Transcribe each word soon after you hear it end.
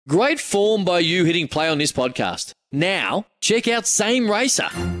Great form by you hitting play on this podcast. Now, check out Same Racer,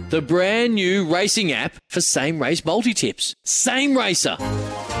 the brand new racing app for same race multi-tips. Same Racer.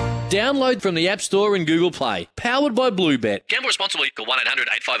 Download from the App Store and Google Play. Powered by Bluebet. Gamble responsibly. Call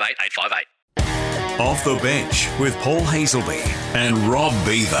 1-800-858-858. Off the Bench with Paul Hazelby and Rob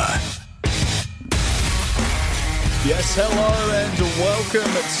Beaver. Yes, hello and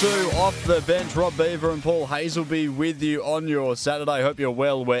welcome to Off the Bench. Rob Beaver and Paul Hazelby with you on your Saturday. Hope you're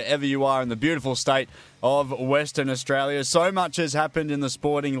well wherever you are in the beautiful state of Western Australia. So much has happened in the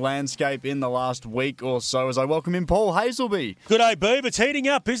sporting landscape in the last week or so as I welcome in Paul Hazelby. Good day, Beav. It's heating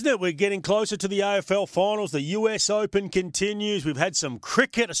up, isn't it? We're getting closer to the AFL finals. The US Open continues. We've had some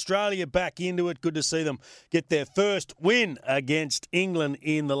cricket. Australia back into it. Good to see them get their first win against England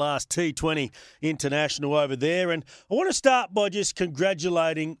in the last T20 international over there. And I want to start by just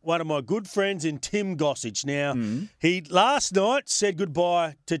congratulating one of my good friends in Tim Gossage. Now, he last night said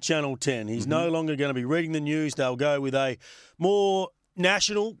goodbye to Channel 10. He's no longer going to be reading the news. They'll go with a more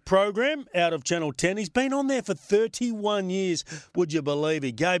national program out of Channel 10. He's been on there for 31 years, would you believe?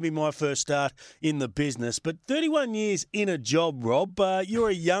 He gave me my first start in the business. But 31 years in a job, Rob, you're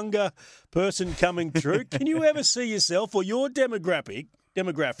a younger person coming through. Can you ever see yourself or your demographic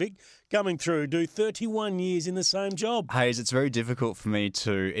coming through do 31 years in the same job? Hayes, it's very difficult for me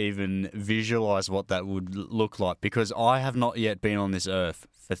to even visualise what that would look like because I have not yet been on this earth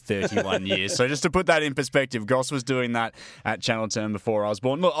for 31 years. So just to put that in perspective, Goss was doing that at Channel 10 before I was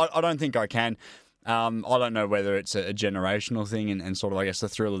born. Look, I don't think I can. I don't know whether it's a generational thing and sort of, I guess, the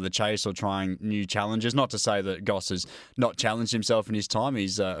thrill of the chase or trying new challenges. Not to say that Goss has not challenged himself in his time.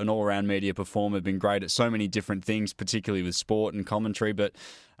 He's an all-round media performer, been great at so many different things, particularly with sport and commentary. But,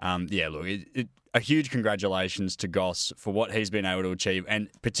 look, a huge congratulations to Goss for what he's been able to achieve, and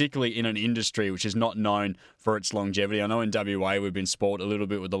particularly in an industry which is not known for its longevity. I know in WA we've been spoilt a little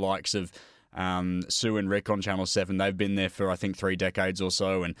bit with the likes of Sue and Rick on Channel 7. They've been there for, I think, 3 decades or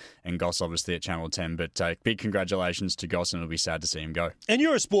so, and Goss obviously at Channel 10. But big congratulations to Goss, and it'll be sad to see him go. And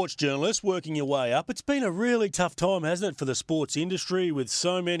you're a sports journalist working your way up. It's been a really tough time, hasn't it, for the sports industry with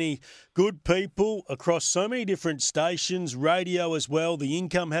so many good people across so many different stations, radio as well. The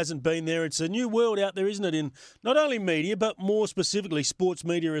income hasn't been there. It's a new world out there, isn't it, in not only media, but more specifically sports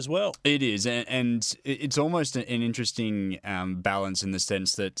media as well. It is, and it's almost an interesting balance in the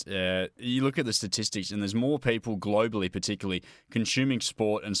sense that you look at the statistics and there's more people globally particularly consuming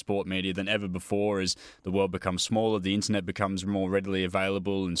sport and sport media than ever before as the world becomes smaller, the internet becomes more readily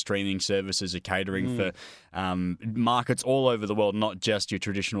available, and streaming services are catering for markets all over the world, not just your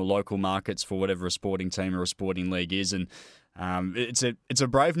traditional local markets for whatever a sporting team or a sporting league is. And it's a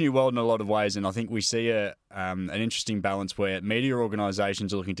brave new world in a lot of ways, and I think we see an interesting balance where media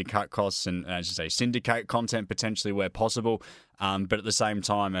organisations are looking to cut costs and, as you say, syndicate content potentially where possible, but at the same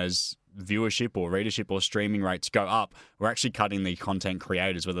time as viewership or readership or streaming rates go up, we're actually cutting the content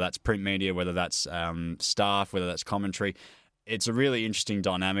creators, whether that's print media, whether that's staff, whether that's commentary. It's a really interesting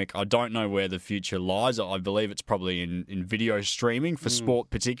dynamic. I don't know where the future lies. I believe it's probably in video streaming for sport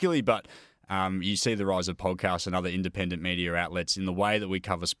particularly, but you see the rise of podcasts and other independent media outlets in the way that we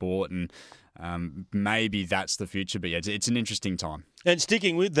cover sport, and maybe that's the future. But yeah, it's an interesting time. And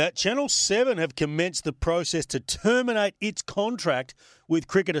sticking with that, Channel 7 have commenced the process to terminate its contract with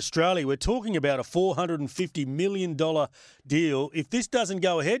Cricket Australia. We're talking about a $450 million deal. If this doesn't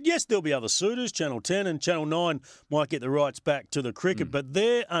go ahead, yes, there'll be other suitors. Channel 10 and Channel 9 might get the rights back to the cricket, but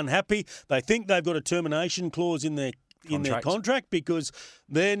they're unhappy. They think they've got a termination clause in their contract because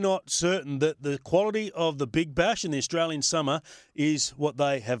they're not certain that the quality of the Big Bash in the Australian summer is what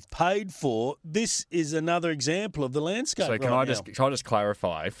they have paid for. This is another example of the landscape. So can I just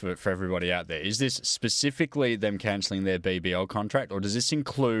clarify for everybody out there, is this specifically them cancelling their BBL contract, or does this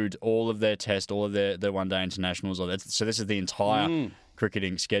include all of their test, all of their one-day internationals? So this is the entire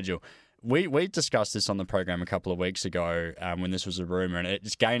cricketing schedule. We discussed this on the program a couple of weeks ago when this was a rumour, and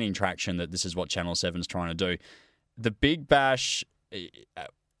it's gaining traction that this is what Channel 7's trying to do. The Big Bash,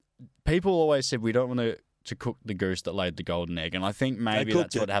 people always said we don't want to cook the goose that laid the golden egg, and I think maybe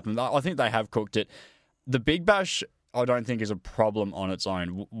that's what happened. I think they have cooked it. The Big Bash, I don't think, is a problem on its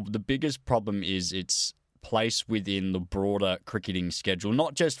own. The biggest problem is its place within the broader cricketing schedule,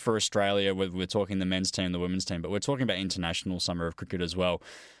 not just for Australia, whether we're talking the men's team, the women's team, but we're talking about international summer of cricket as well.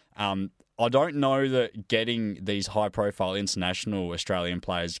 I don't know that getting these high-profile international Australian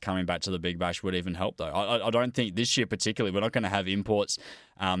players coming back to the Big Bash would even help, though. I don't think this year particularly, we're not going to have imports.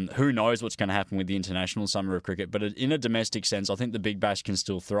 Who knows what's going to happen with the international summer of cricket, but in a domestic sense, I think the Big Bash can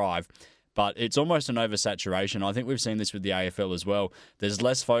still thrive. but it's almost an oversaturation. I think we've seen this with the AFL as well. There's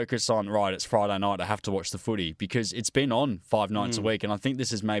less focus on, right, it's Friday night, I have to watch the footy, because it's been on 5 nights a week, and I think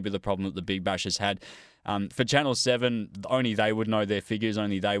this is maybe the problem that the Big Bash has had. For Channel 7, only they would know their figures,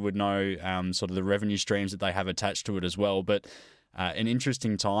 only they would know sort of the revenue streams that they have attached to it as well. But an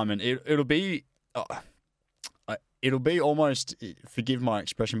interesting time, and it'll be almost, forgive my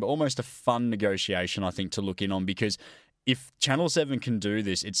expression, but almost a fun negotiation, I think, to look in on, because if Channel 7 can do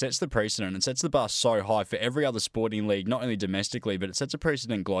this, it sets the precedent. It sets the bar so high for every other sporting league, not only domestically, but it sets a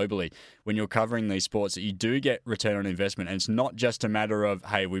precedent globally when you're covering these sports that you do get return on investment. And it's not just a matter of,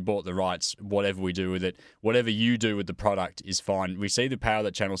 hey, we bought the rights, whatever we do with it, whatever you do with the product is fine. We see the power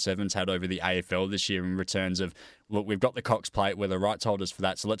that Channel 7's had over the AFL this year in returns of, look, we've got the Cox Plate, we're the rights holders for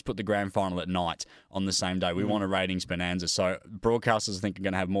that, so let's put the grand final at night on the same day. We want a ratings bonanza. So broadcasters, I think, are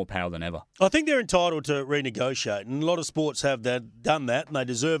going to have more power than ever. I think they're entitled to renegotiate, and a lot of sports have done that, and they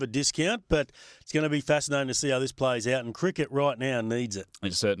deserve a discount, but it's going to be fascinating to see how this plays out, and cricket right now needs it.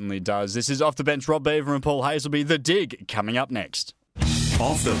 It certainly does. This is Off the Bench. Rob Beaver and Paul Hazelby. The Dig coming up next.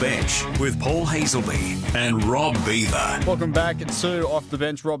 Off the Bench with Paul Hazelby and Rob Beaver. Welcome back to Off the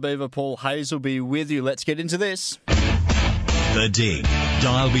Bench. Rob Beaver, Paul Hazelby with you. Let's get into this. The Dig.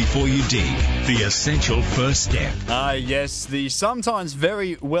 Dial before you dig. The essential first step. Yes, the sometimes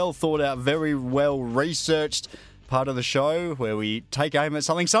very well thought out, very well researched part of the show where we take aim at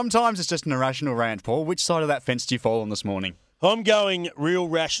something. Sometimes it's just an irrational rant, Paul. Which side of that fence do you fall on this morning? I'm going real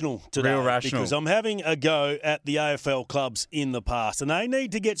rational today. Real rational. Because I'm having a go at the AFL clubs in the past, and they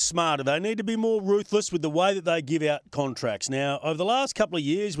need to get smarter. They need to be more ruthless with the way that they give out contracts. Now, over the last couple of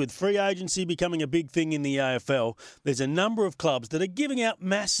years, with free agency becoming a big thing in the AFL, there's a number of clubs that are giving out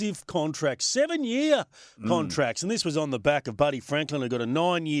massive contracts, 7-year contracts. And this was on the back of Buddy Franklin, who got a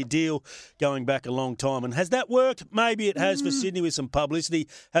 9-year deal going back a long time. And has that worked? Maybe it has for Sydney with some publicity.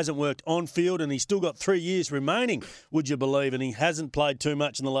 Hasn't worked on field, and he's still got 3 years remaining, would you believe? And he hasn't played too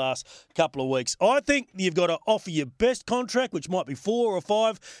much in the last couple of weeks. I think you've got to offer your best contract, which might be 4 or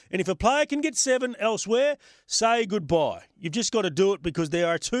 5, and if a player can get 7 elsewhere, say goodbye. You've just got to do it, because there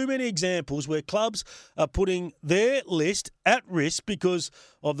are too many examples where clubs are putting their list at risk because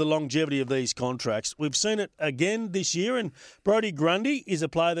of the longevity of these contracts. We've seen it again this year, and Brodie Grundy is a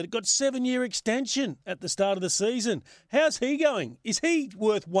player that got 7-year extension at the start of the season. How's he going? Is he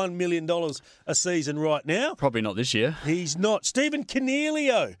worth $1 million a season right now? Probably not this year. He's not. Stephen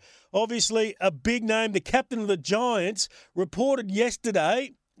Coniglio, obviously a big name, the captain of the Giants, reported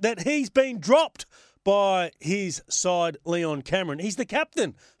yesterday that he's been dropped by his side, Leon Cameron. He's the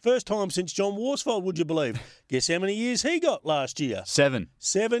captain. First time since John Worsfold, would you believe? Guess how many years he got last year? 7.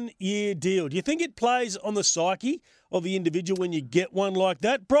 7-year deal. Do you think it plays on the psyche of the individual when you get one like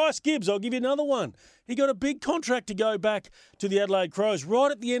that? Bryce Gibbs, I'll give you another one. He got a big contract to go back to the Adelaide Crows right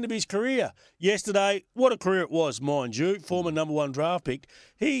at the end of his career. Yesterday, what a career it was, mind you, former number 1 draft pick.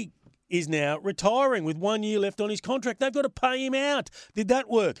 He is now retiring with 1 year left on his contract. They've got to pay him out. Did that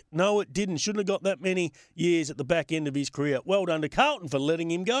work? No, it didn't. Shouldn't have got that many years at the back end of his career. Well done to Carlton for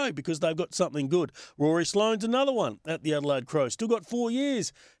letting him go, because they've got something good. Rory Sloane's another one at the Adelaide Crows. Still got 4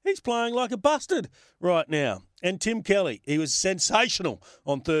 years. He's playing like a bastard right now. And Tim Kelly, he was sensational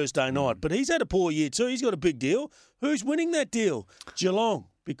on Thursday night, but he's had a poor year too. He's got a big deal. Who's winning that deal? Geelong.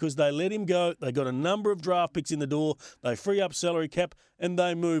 Because they let him go. They got a number of draft picks in the door. They free up salary cap and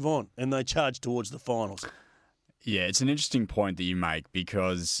they move on and they charge towards the finals. Yeah, it's an interesting point that you make,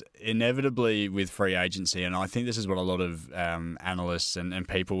 because inevitably with free agency, and I think this is what a lot of analysts and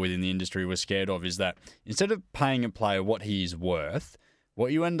people within the industry were scared of, is that instead of paying a player what he is worth,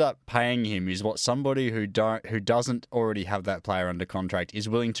 what you end up paying him is what somebody who doesn't already have that player under contract is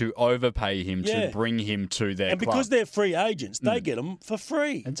willing to overpay him to bring him to their club. And because they're free agents, they get them for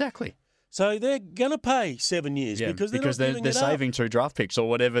free. Exactly. So they're going to pay 7 years because they're saving 2 draft picks or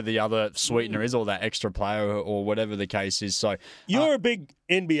whatever the other sweetener is, or that extra player or whatever the case is. So you're a big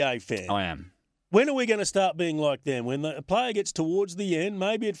NBA fan. I am. When are we going to start being like them? When a player gets towards the end,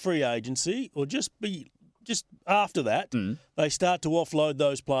 maybe at free agency or just after that, they start to offload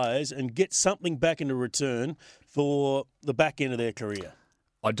those players and get something back into return for the back end of their career.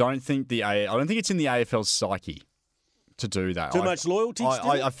 I don't think it's in the AFL's psyche to do that. Too much loyalty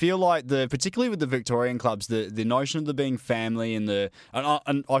still? I feel like particularly with the Victorian clubs, the notion of there being family and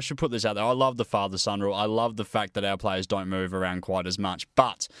I should put this out there. I love the father-son rule. I love the fact that our players don't move around quite as much.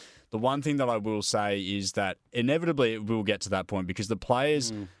 But the one thing that I will say is that inevitably it will get to that point, because the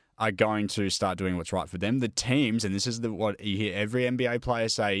players are going to start doing what's right for them. The teams, and this is what you hear every NBA player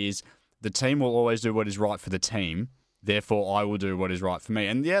say, is the team will always do what is right for the team. Therefore, I will do what is right for me.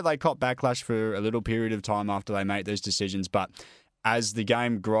 And yeah, they caught backlash for a little period of time after they made those decisions. But as the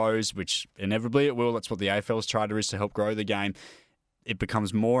game grows, which inevitably it will, that's what the AFL's charter is, to help grow the game, it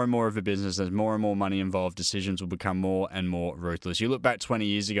becomes more and more of a business. There's more and more money involved. Decisions will become more and more ruthless. You look back 20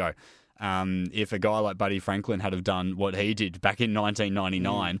 years ago, if a guy like Buddy Franklin had have done what he did back in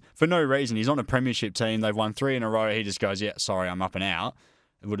 1999, for no reason, he's on a premiership team, they've won 3 in a row, he just goes, yeah, sorry, I'm up and out.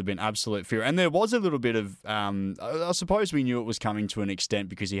 It would have been absolute fear. And there was a little bit of, I suppose we knew it was coming to an extent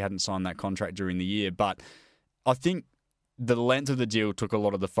because he hadn't signed that contract during the year, but I think the length of the deal took a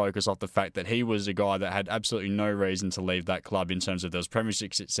lot of the focus off the fact that he was a guy that had absolutely no reason to leave that club in terms of there was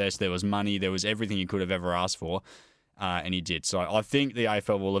premiership success, there was money, there was everything he could have ever asked for, and he did. So I think the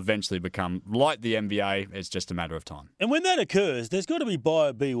AFL will eventually become like the NBA. It's just a matter of time. And when that occurs, there's got to be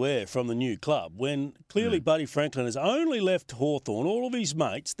buyer beware from the new club. When clearly Buddy Franklin has only left Hawthorn, all of his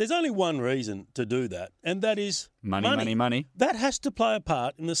mates, there's only one reason to do that, and that is money. That has to play a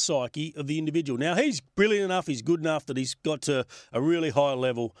part in the psyche of the individual. Now, he's brilliant enough, he's good enough that he's got to a really high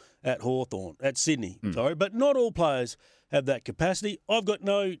level at Sydney, but not all players have that capacity. I've got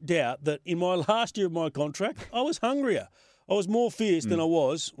no doubt that in my last year of my contract, I was hungrier. I was more fierce than I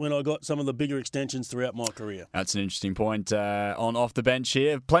was when I got some of the bigger extensions throughout my career. That's an interesting point on Off the Bench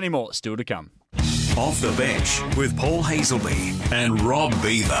here. Plenty more still to come. Off the Bench with Paul Hazelby and Rob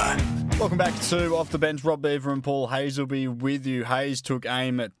Beaver. Welcome back to Off the Bench. Rob Beaver and Paul Hazelby with you. Hayes took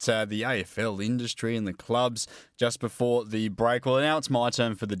aim at the AFL industry and the clubs just before the break. Well, now it's my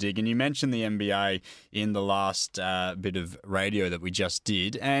turn for the dig. And you mentioned the NBA in the last bit of radio that we just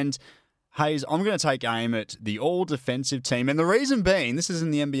did. And Hayes, I'm going to take aim at the all-defensive team. And the reason being, this is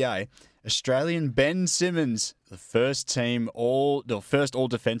in the NBA, Australian Ben Simmons, the first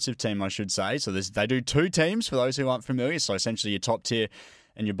all-defensive team, I should say. So they do 2 teams, for those who aren't familiar. So essentially your top tier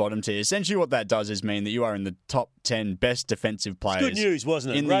and your bottom tier. Essentially what that does is mean that you are in the top 10 best defensive players. It's good news,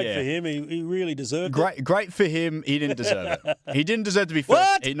 wasn't it? Great for him. He really deserved it. Great for him. He didn't deserve it. He didn't deserve to be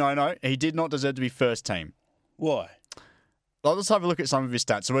first. What? No. He did not deserve to be first team. Why? Let's have a look at some of his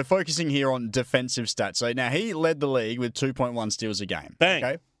stats. So we're focusing here on defensive stats. So now he led the league with 2.1 steals a game. Bang.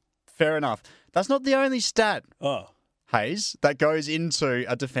 Okay, fair enough. That's not the only stat, Hayes, that goes into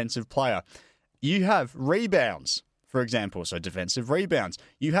a defensive player. You have rebounds, for example, so defensive rebounds.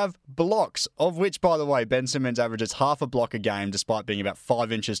 You have blocks, of which, by the way, Ben Simmons averages half a block a game despite being about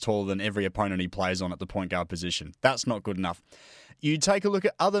 5 inches taller than every opponent he plays on at the point guard position. That's not good enough. You take a look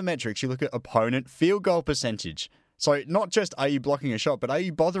at other metrics. You look at opponent field goal percentage. So not just are you blocking a shot, but are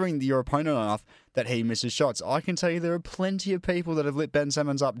you bothering your opponent enough that he misses shots? I can tell you there are plenty of people that have lit Ben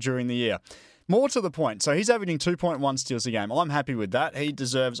Simmons up during the year. More to the point, so he's averaging 2.1 steals a game. I'm happy with that. He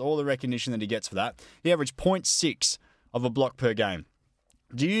deserves all the recognition that he gets for that. He averaged 0.6 of a block per game.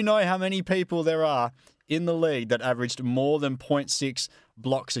 Do you know how many people there are in the league that averaged more than 0.6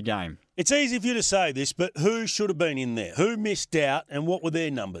 blocks a game? It's easy for you to say this, but who should have been in there? Who missed out, and what were their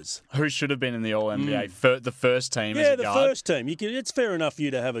numbers? Who should have been in the All-NBA? The first team as a guard? Yeah, the first team. It's fair enough for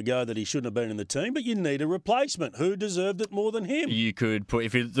you to have a go that he shouldn't have been in the team, but you need a replacement. Who deserved it more than him? You could put,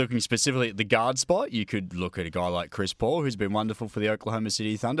 if you're looking specifically at the guard spot, you could look at a guy like Chris Paul, who's been wonderful for the Oklahoma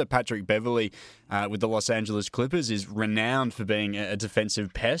City Thunder. Patrick Beverley with the Los Angeles Clippers is renowned for being a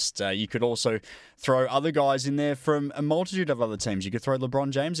defensive pest. You could also throw other guys in there from a multitude of other teams. You could throw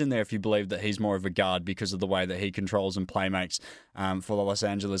LeBron James in there if you believe that he's more of a guard because of the way that he controls and playmakes for the Los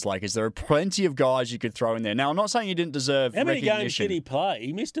Angeles Lakers. There are plenty of guys you could throw in there. Now, I'm not saying he didn't deserve recognition. How many games did he play?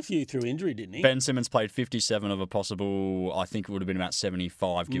 He missed a few through injury, didn't he? Ben Simmons played 57 of a possible, I think it would have been about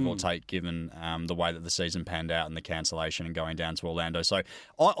 75, give or take, given the way that the season panned out and the cancellation and going down to Orlando. So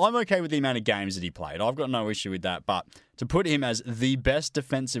I'm okay with the amount of games that he played. I've got no issue with that. But to put him as the best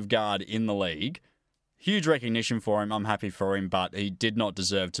defensive guard in the league, huge recognition for him. I'm happy for him, but he did not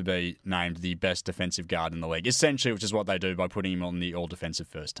deserve to be named the best defensive guard in the league, essentially, which is what they do by putting him on the all-defensive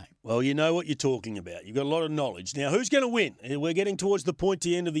first team. Well, you know what you're talking about. You've got a lot of knowledge. Now, who's going to win? We're getting towards the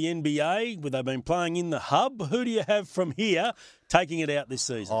pointy end of the NBA, where they've been playing in the hub. Who do you have from here taking it out this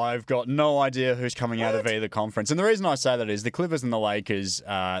season? I've got no idea who's coming out of either conference. And the reason I say that is the Clippers and the Lakers,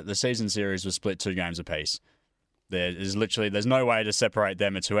 the season series was split 2 games apiece. There's no way to separate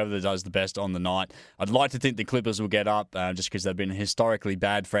them. It's whoever does the best on the night. I'd like to think the Clippers will get up just because they've been a historically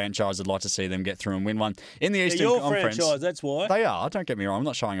bad franchise. I'd like to see them get through and win one. In the Eastern Conference, franchise, that's why. They are. Don't get me wrong. I'm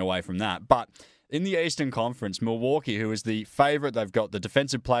not shying away from that. But in the Eastern Conference, Milwaukee, who is the favourite, they've got the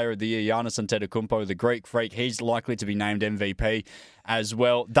Defensive Player of the Year, Giannis Antetokounmpo, the Greek Freak. He's likely to be named MVP as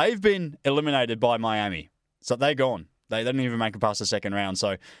well. They've been eliminated by Miami. So they're gone. They didn't even make it past the second round.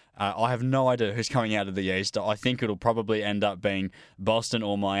 So I have no idea who's coming out of the East. I think it'll probably end up being Boston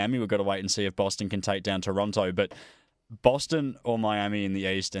or Miami. We've got to wait and see if Boston can take down Toronto. But Boston or Miami in the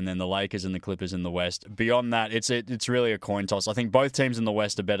East, and then the Lakers and the Clippers in the West. Beyond that, it's really a coin toss. I think both teams in the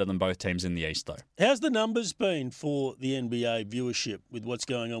West are better than both teams in the East, though. How's the numbers been for the NBA viewership with what's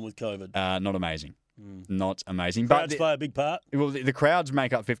going on with COVID? Not amazing. Not amazing. Crowds play a big part. Well, the crowds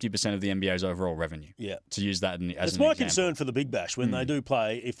make up 50% of the NBA's overall revenue. Yeah. To use that as an example. It's my concern for the Big Bash when they do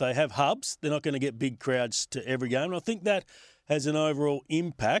play. If they have hubs, they're not going to get big crowds to every game. And I think that has an overall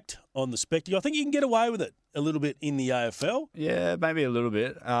impact on the spectacle. I think you can get away with it a little bit in the AFL. Yeah, maybe a little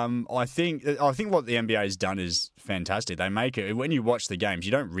bit. I think what the NBA has done is fantastic. They make it, when you watch the games,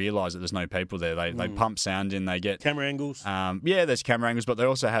 you don't realise that there's no people there. They pump sound in, they get camera angles. There's camera angles, but they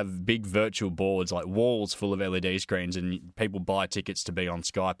also have big virtual boards, like walls full of LED screens, and people buy tickets to be on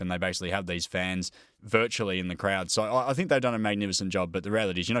Skype, and they basically have these fans virtually in the crowd. So I think they've done a magnificent job, but the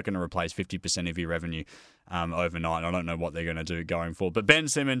reality is you're not going to replace 50% of your revenue overnight. I don't know what they're going to do going forward. But Ben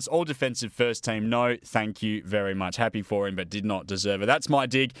Simmons, all defensive first team, no, thank you very much. Happy for him, but did not deserve it. That's my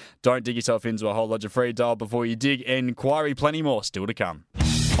dig. Don't dig yourself into a whole lot of free dial before you dig. Inquiry, plenty more still to come.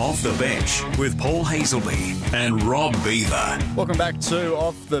 Off the Bench with Paul Hazelby and Rob Beaver. Welcome back to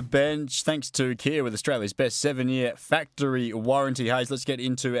Off the Bench. Thanks to Kia with Australia's best 7-year factory warranty. Hayes, let's get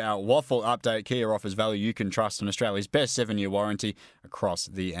into our waffle update. Kia offers value you can trust on Australia's best 7-year warranty across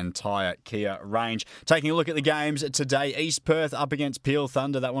the entire Kia range. Taking a look at the games today, East Perth up against Peel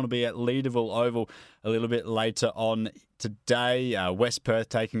Thunder. That one will be at Leederville Oval a little bit later on today. West Perth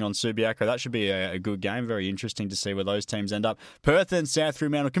taking on Subiaco. That should be a good game. Very interesting to see where those teams end up. Perth and South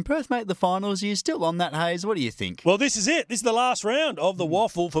Fremantle. Can Perth make the finals? Are you still on that, Hayes? What do you think? Well, this is it. This is the last round of the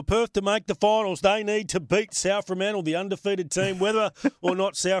waffle. For Perth to make the finals, they need to beat South Fremantle, the undefeated team. Whether or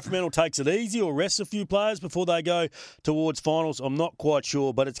not South Fremantle takes it easy or rests a few players before they go towards finals, I'm not quite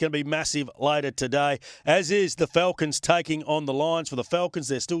sure, but it's going to be massive later today, as is the Falcons taking on the Lions. For the Falcons,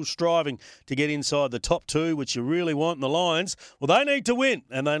 they're still striving to get inside the top two, which you really want in the Lions. Well, they need to win,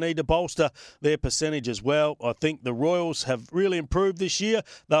 and they need to bolster their percentage as well. I think the Royals have really improved this year.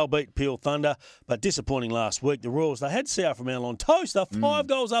 They'll beat Peel Thunder, but disappointing last week. The Royals, they had South Fremantle on toast. They're 5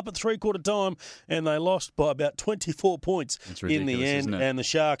 goals up at three-quarter time, and they lost by about 24 points in the end. And the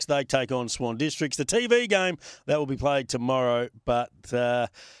Sharks, they take on Swan Districts. The TV game, that will be played tomorrow, but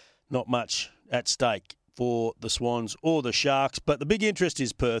not much at stake for the Swans or the Sharks. But the big interest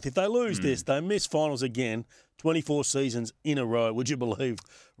is Perth. If they lose this, they miss finals again, 24 seasons in a row. Would you believe,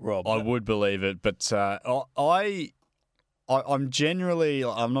 Rob? I would believe it, but I'm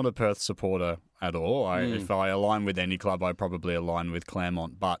not a Perth supporter at all. If I align with any club, I probably align with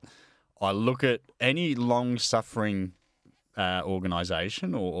Claremont. But I look at any long-suffering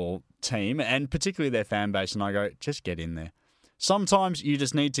organisation or team, and particularly their fan base, and I go, just get in there. Sometimes you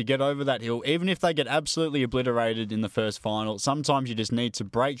just need to get over that hill, even if they get absolutely obliterated in the first final. Sometimes you just need to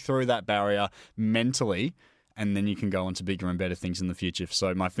break through that barrier mentally, and then you can go on to bigger and better things in the future.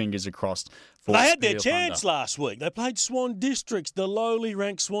 So my fingers are crossed for They had their Peel chance Thunder. last week. They played Swan Districts, the lowly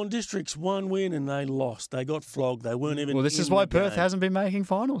ranked Swan Districts. One win and they lost. They got flogged. They weren't even. Well, this in is why the Perth game. hasn't been making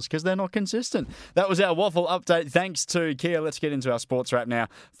finals, because they're not consistent. That was our waffle update. Thanks to Kia. Let's get into our sports wrap now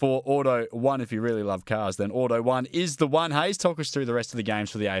for Auto One. If you really love cars, then Auto One is the one. Hayes, talk us through the rest of the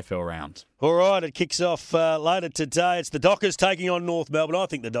games for the AFL round. All right, it kicks off later today. It's the Dockers taking on North Melbourne. I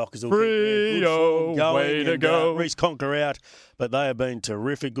think the Dockers will keep their good form going. Way to and, go. Reece Conker out, but they have been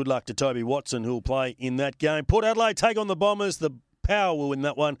terrific. Good luck to Toby Watson, who will play in that game. Port Adelaide take on the Bombers. The Power will win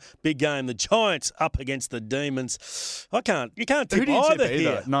that one. Big game. The Giants up against the Demons. You can't tip Who do you tip either either?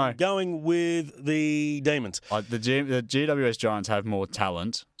 here. No. Going with the Demons. The GWS Giants have more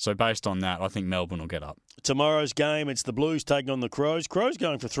talent, so based on that, I think Melbourne will get up. Tomorrow's game, it's the Blues taking on the Crows. Crows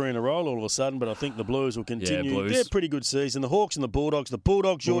going for 3 in a row all of a sudden, but I think the Blues will continue. Blues. They're a pretty good season. The Hawks and the Bulldogs. The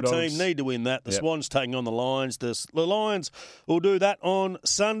Bulldogs, your team, need to win that. The Swans taking on the Lions. The Lions will do that on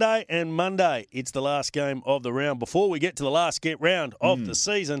Sunday and Monday. It's the last game of the round. Before we get to the last round of the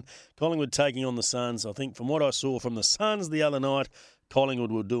season, Collingwood taking on the Suns. I think from what I saw from the Suns the other night,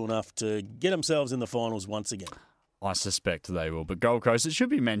 Collingwood will do enough to get themselves in the finals once again. I suspect they will. But Gold Coast, it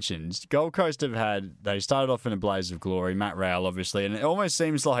should be mentioned, Gold Coast they started off in a blaze of glory, Matt Rowell obviously, and it almost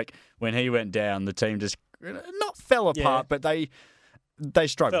seems like when he went down, the team just not fell apart, but they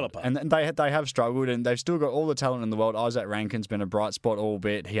struggled. Fell apart. And they have struggled, and they've still got all the talent in the world. Isaac Rankin's been a bright spot,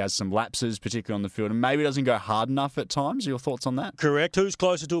 albeit he has some lapses, particularly on the field, and maybe doesn't go hard enough at times. Your thoughts on that? Correct. Who's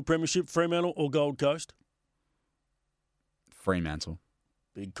closer to a premiership, Fremantle or Gold Coast? Fremantle.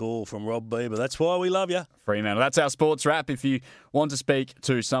 Big call from Rob Beaver. That's why we love you. Fremantle. That's our sports wrap. If you want to speak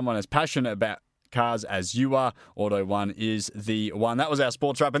to someone as passionate about cars as you are, Auto One is the one. That was our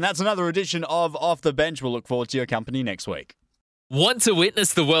sports wrap, and that's another edition of Off the Bench. We'll look forward to your company next week. Want to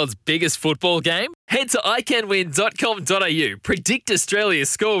witness the world's biggest football game? Head to iCanWin.com.au, predict Australia's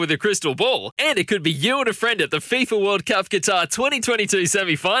score with a crystal ball, and it could be you and a friend at the FIFA World Cup Qatar 2022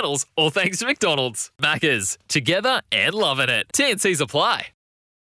 semi-finals, all thanks to McDonald's. Maccas, together and loving it. TNCs apply.